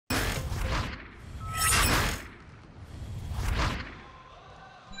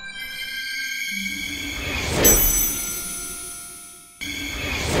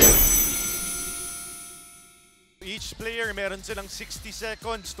each player. Meron silang 60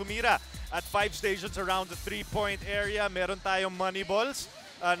 seconds tumira at 5 stations around the 3-point area. Meron tayong money balls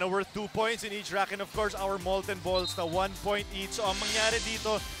na worth 2 points in each rack. And of course, our molten balls na 1 point each. So ang mangyari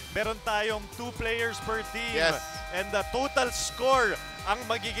dito, meron tayong 2 players per team. Yes. And the total score ang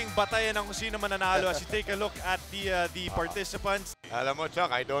magiging batayan ng kung sino mananalo as you take a look at the participants. Alam mo, Chuck,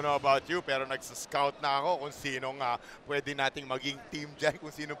 I don't know about you, pero nagsa-scout na ako kung sinong pwede nating maging team dyan,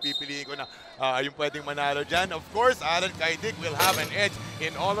 kung sinong pipiliin ko na yung pwedeng manalo dyan. Of course, Alan Kaidik will have an edge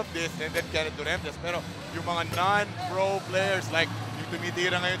in all of this, and then Kenneth Duremdes. Pero yung mga non-pro players, like yung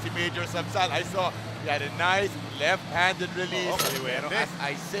tumitira ngayon si Major Sabsal, I saw he had a nice left-handed release. Pero as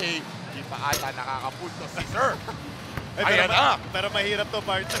I say, di pa ata nakakapunto si Sir. Pero mahirap to,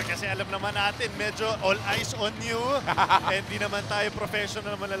 partner, kasi alam naman natin, medyo all eyes on you. Hindi naman tayo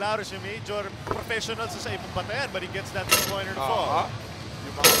professional manlalaro. Si Major, professional sa ibang batayan, but he gets that 2-pointer to fall.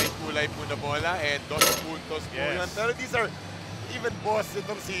 Yung mga may kulay po na bola, and 2 puntos po yun. Pero these are, even boss,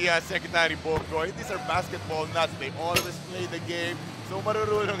 itong si Secretary Bongo, these are basketball nuts. They always play the game. So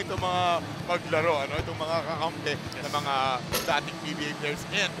marurunong itong mga maglaro, itong mga kakampi na mga dating PBA players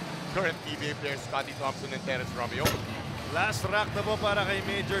and current PBA players, Scotty Thompson and Terrence Romeo. Last rack na po para kay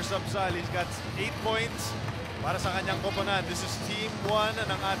Major Sabsal. He's got 8 points para sa kanyang koponan. This is Team 1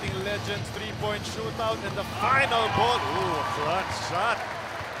 ng ating Legends 3-point shootout. And the final ball. Ooh, clutch shot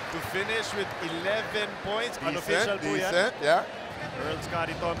to finish with 11 points. Unofficial po yan. Decent, yeah. Earl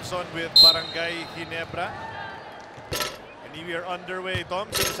Scotty Thompson with Barangay Ginebra. And we are underway.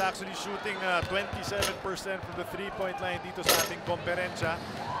 Thompson is actually shooting 27% from the 3-point line dito sa ating komperensya.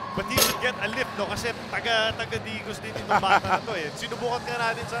 But he should get a lift, no? Kasi taga-digos din itong bata na to, eh. Sinubukan nga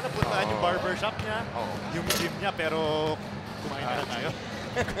natin sana puntaan yung barbershop niya, yung gym niya, pero kumain na tayo.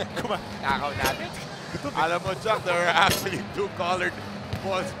 Nakaw natin. Alam mo, Chuck, there are actually 2 colored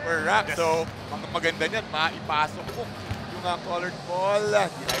balls per rack. So, maganda niyan, maipasok mo yung colored ball.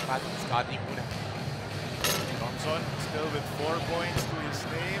 Hindi na ipasok si Scotty muna. Thompson still with 4 points to his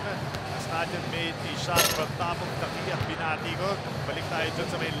name. Has not yet made a shot from top of the key at binati ko. Balik tayo dyan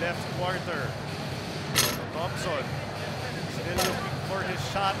sa may left quarter. So Thompson still looking for his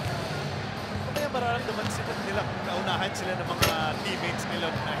shot. Kaya mararamdaman sila nila kung naunahan sila ng mga teammates nila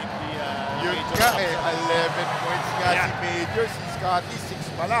na hindi yun ka eh, 11 points nga si Major, si Scotty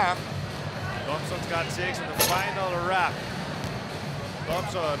 6 pa lang. Thompson's got 6 in the final rack.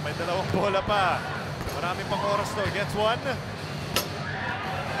 Thompson, may 2 bola pa. Maraming pang oras to. Gets 1.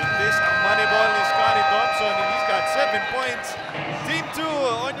 With this, ang money ball ni Scotty Thompson, and he's got 7 points. Team 2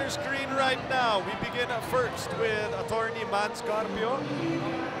 on your screen right now. We begin first with attorney Man Scarpio.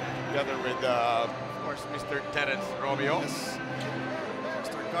 Together with, of course, Mr. Terrence Romeo. Yes.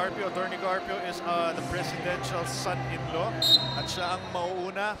 Mr. Carpio, Attorney Carpio is the presidential son-in-law. At siya ang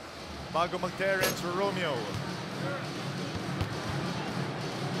mauuna bago mag-Terrence Romeo.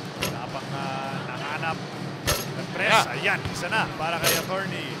 Wala pang nahanap. Press, ayan, isa na para kay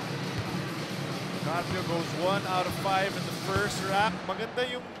Attorney. Carpio goes 1 out of 5 in the first rack. Maganda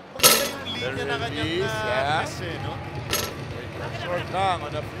yung linya na kanyang press, no? Short lang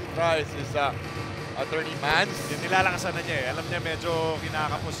on a few tries is Attorney Mans. Nilalakasan na niya eh. Alam niya medyo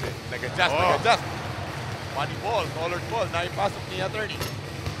kinakapos eh. Nag-adjust. Money ball, colored ball, naipasok ni Attorney.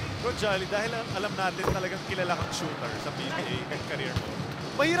 Good, Jolly, dahil alam natin talagang kilala kang shooter sa PBA career mo.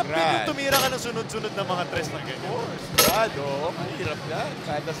 Mahirap din yung tumira ka ng sunod-sunod na mga tres na ganyan. Of course, mahirap yan.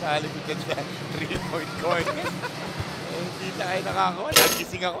 Kada sa likod yan sa 3-point coin. Hindi na kayo nakakawa.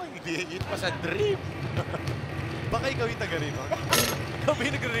 Nagising ako, hindi hit pa sa dream. Baka ikaw yung taga-rebound. Ikaw ba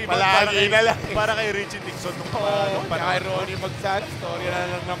yung nag-rebound? Palagi na lang. Para kay Richie Dixon nung panahon. Kaya Ronnie Magsan, story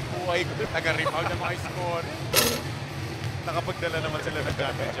na lang ng buhay ko. Taga-rebound na mga score. Nakapagdala naman sila ng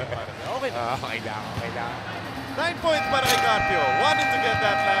championship. Okay lang. 9 points para kay Carpio. Wanted to get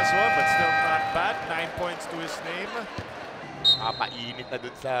that last one, but still not bad. 9 points to his name. Painit na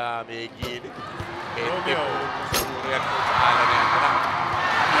dun sa Megin. Romeo. Siguro yan po sa ala na yan.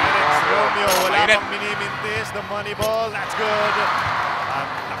 Romeo, wala pang minimintis. The money ball, that's good.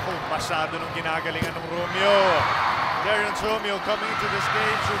 At naku, masyado nung ginagalingan ng Romeo. Terrence Romeo coming into this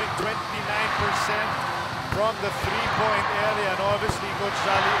game, shooting 29% from the 3-point area. And obviously, Coach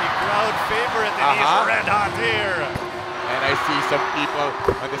Jolly, a crowd favorite, and he's red hot here. And I see some people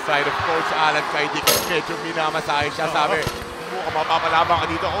on the side of Coach Alan Kaidik. Medyo minamasahe siya. Sabi, mukhang mapapalabang ka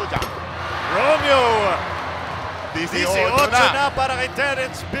dito, Coach. Romeo! 18 na para kay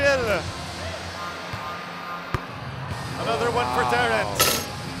Terrence Bill. Another one for Terrence.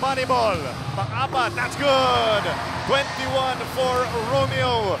 Money ball. Pang-apat. That's good. 21 for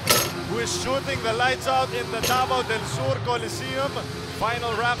Romeo, who is shooting the lights out in the Davao del Sur Coliseum.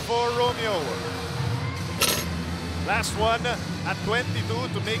 Final wrap for Romeo. Last one at 22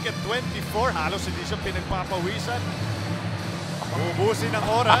 to make it 24. Halos hindi siya pinagpapawisan. Ubusin ang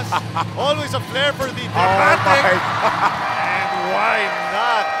oras. Always a flair for the dramatic. And why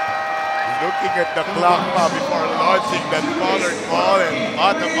not? Looking at the clock before launching that colored ball and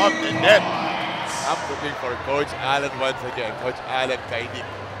bottom of the net. I'm looking for Coach Allen once again. Coach Allen, kainit.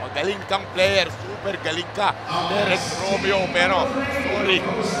 Magaling kang player. Super galing ka. Derek Romeo, pero sorry,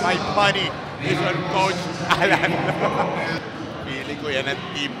 my money is on Coach Allen. Feeling ko yan ang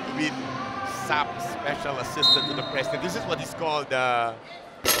team to win. SAP, Special Assistant to the President. This is what is called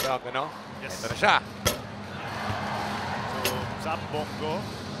ano? Yes. Ito na siya. So, Zap Bongo.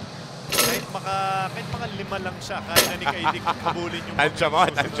 Kahit maka lima lang siya, kaya na ni Kaidik kabulin yung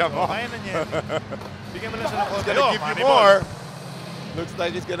Tansya mo. Kaya na niya. Bigyan mo lang siya ng He's konti. gonna give you more. Looks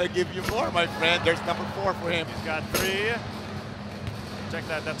like he's gonna give you more, my friend. There's number 4 for him. He's got 3. Check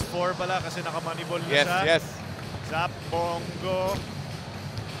that. That's 4 pala kasi naka-moneyball na siya. Yes. Zap Bongo.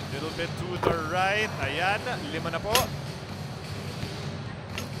 Little bit to the right. Ayan, 5 na po.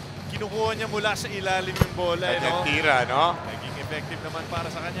 Kinukuha niya mula sa ilalim yung bola. Kanyang tira, no? Naging effective naman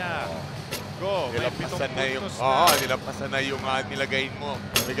para sa kanya. Go. May 7 puntos na. Nilampasan na yung nilagay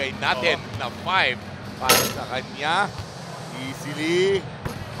natin na 5 para sa kanya. Easily.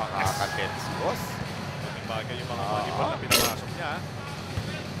 Makaka-tense, boss. Maraming bagay yung mga moneyball na pinapasok niya.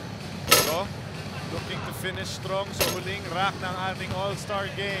 So, looking to finish strong sa huling rack ng ating All-Star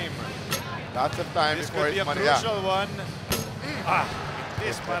game. Lots of time This before could be a crucial one.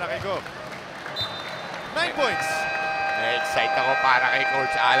 This para kay Go. 9 points. Na-excite ako para kay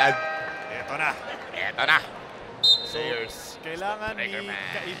Coach Allen. Ito na. So, kailangan ni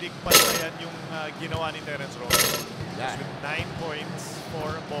Kaidik patayan yung ginawa ni Terence Romeo. With 9 points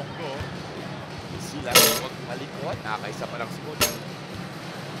for Bongo. Sila huwag malikot. Nakaisa pa lang si Coach.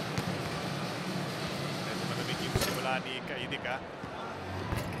 Medyo malamig yung simula ni Kaidik, ha.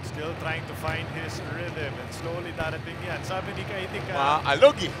 Still trying to find his rhythm and slowly darating yan. Sabi ni Kaidik,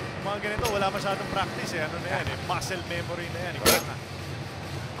 Maalogi. mga ganito, wala masyadong practice eh. Ano na yan eh? Muscle memory na yan. Ikaw na.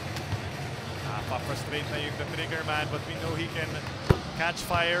 Pa-frustrate na yung the trigger man, but we know he can catch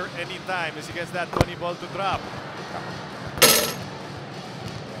fire anytime as he gets that money ball to drop.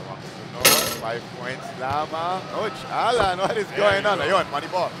 5 points lamang. Coach Allen, what is going on? Ayun, money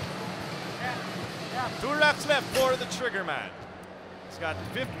ball. 2 racks left for the trigger man. He's got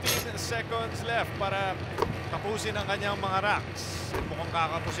 15 seconds left para tapusin ang kanyang mga racks. Mukhang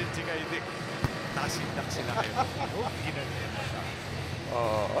kakapusin si Kaidik. Nasindak sila kayo. Ginanyan na siya.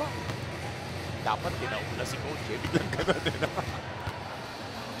 Dapat kinauna si Coach. Biglang gano'n din.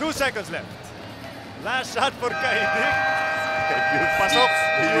 2 seconds left. Last shot for Kaidik. Pasok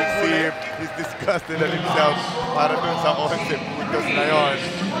yung huli. He's disgusted at himself para dun sa 11 puntos na yun.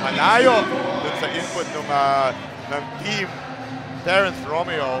 Malayo dun sa input ng team Terence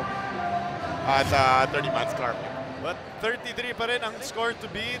Romeo at 30-man Scorpio. But 33 pa rin ang score to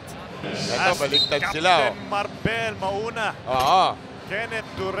beat. Ito, baliktad sila. Captain Marbel mauna. Kenneth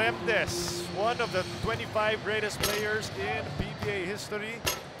Duremdes, one of the 25 greatest players in PBA history.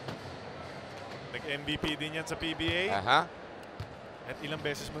 Nag-MVP din yan sa PBA. At ilang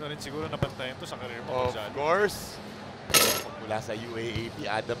beses mo na rin siguro nabantayan to sa career mo. Of course. Mula sa UAAP,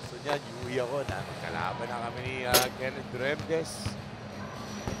 Adamson yan, UE ako. Kalaban na kami ni Kenneth Duremdes.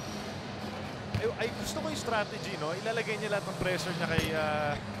 Ay, gusto ko yung strategy, no? Ilalagay niya lahat ng pressure niya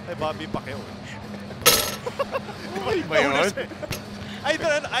kay Bobby Pacquiao. Di ba yun?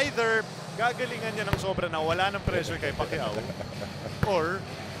 Either gagalingan niya ng sobra na wala ng pressure kay Pacquiao, or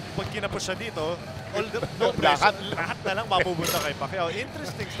pag kinapos siya dito, no pressure, lahat na lang mapupunta kay Pacquiao.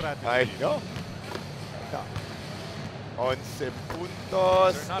 Interesting strategy. I know. 11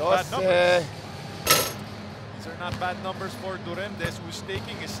 puntos, 12. These are not bad numbers for Duremdes, who's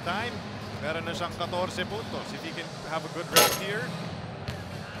taking his time. Meron na siyang 14 puntos. If he can have a good rack here.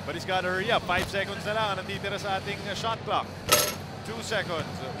 But he's got to hurry up. 5 seconds na lang ang natitira sa ating shot clock. 2 seconds.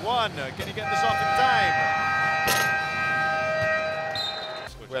 1. Can he get this off in time?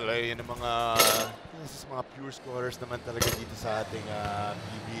 Well, yun ang mga pure scorers naman talaga dito sa ating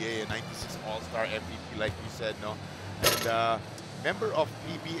PBA, 96 All-Star MVP like you said, no? And member of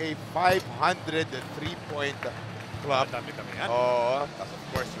PBA 500 3-point club. Of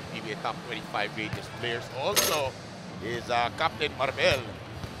course, yung PBA top 25 greatest players also is Captain Marbel.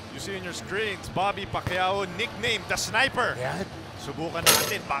 You see on your screens, Bobby Pacquiao, nicknamed the Sniper. Yan. Subukan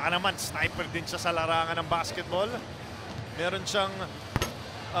natin. Baka naman, sniper din siya sa larangan ng basketball. Meron siyang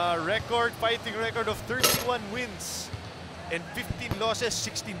fighting record of 31 wins and 15 losses,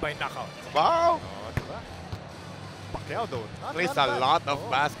 16 by knockout. Wow! Diba? Pacquiao though. Plays a lot of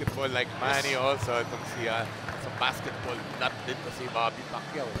basketball like Manny also. Itong si sa basketball nut din to si Bobby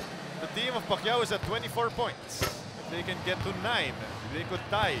Pacquiao. The team of Pacquiao is at 24 points. If they can get to 9, they could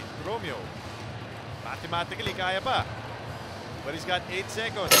tie Romeo. Mathematically, kaya pa. But he's got 8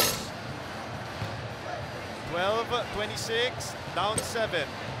 seconds. 12, 26, down 7.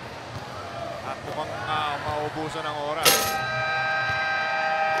 At mukhang maubusan ng oras.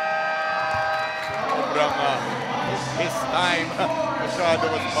 Sobrang his time. Masyado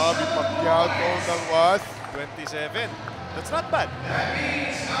was Bobby Pacquiao. Total was 27. That's not bad.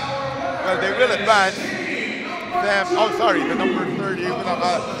 well, they will advance. Them, oh sorry, the number 30 yung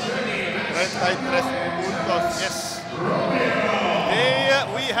naka-33 puntos. Yes.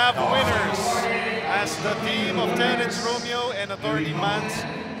 We have winners as the team of Terence Romeo and attorney Mans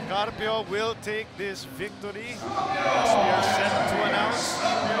Carpio will take this victory as we are set to announce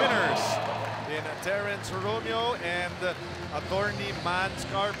winners in Terence Romeo and attorney Mans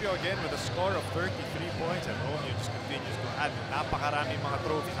Carpio again with a score of 33 points, and Romeo just continues to add napakaraming mga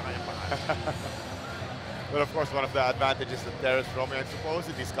trophies sa kanyang pangalan. But of course, one of the advantages that Terence Romeo and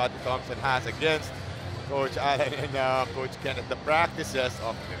supposedly Scotty Thompson has against Coach Allen and Coach Ken at the practices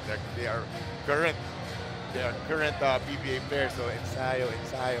of their current PBA players. So ensayo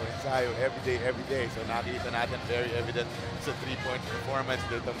every day. So nakita natin very evident sa 3-point performance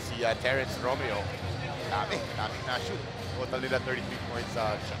dito si Terence Romeo. Dami na-shoot. Total nila 33 points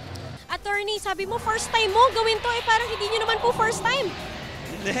shot. Attorney, sabi mo first time mo gawin to, parang hindi nyo naman po first time.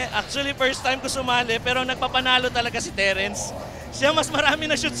 Hindi, actually first time ko sumali pero nagpapanalo talaga si Terence. Siya mas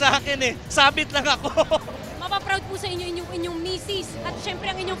marami na shoot sa akin sabit lang ako. Mapaproud po sa inyo inyong misis at syempre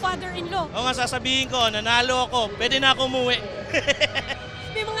ang inyong father-in-law. O nga sasabihin ko, nanalo ako, pwede na ako umuwi.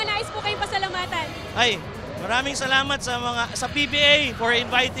 May mga nais po kayong pasalamatan. Ay, maraming salamat sa PBA for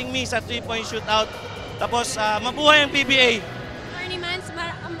inviting me sa 3-point shootout. Tapos mabuhay ang PBA. Attorney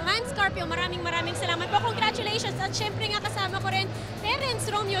Mans Carpio, maraming salamat po. Congratulations at syempre nga kasama ko rin Terence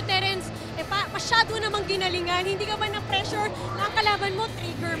Romeo. Terence, masyado namang ginalingan. Hindi ka ba na-pressure na ang kalaban mo,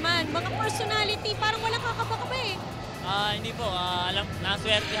 trigger man? Mga personality, parang walang kakaba-kaba Hindi po,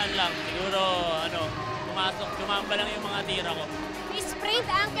 naswertihan lang. Siguro, tumamba lang yung mga tira ko. May sprained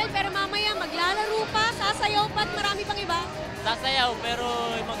ankle pero mamaya maglalaro pa, sasayaw pa at marami pang iba. Sasayaw pero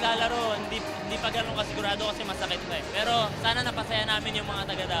maglalaro, hindi pa ganun kasigurado kasi masakit pa Pero sana napasaya namin yung mga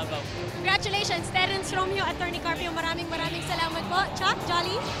taga Davao. Congratulations, Terence Romeo, Attorney Carpio. Maraming salamat po. Chuck,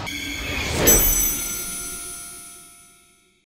 Jolly.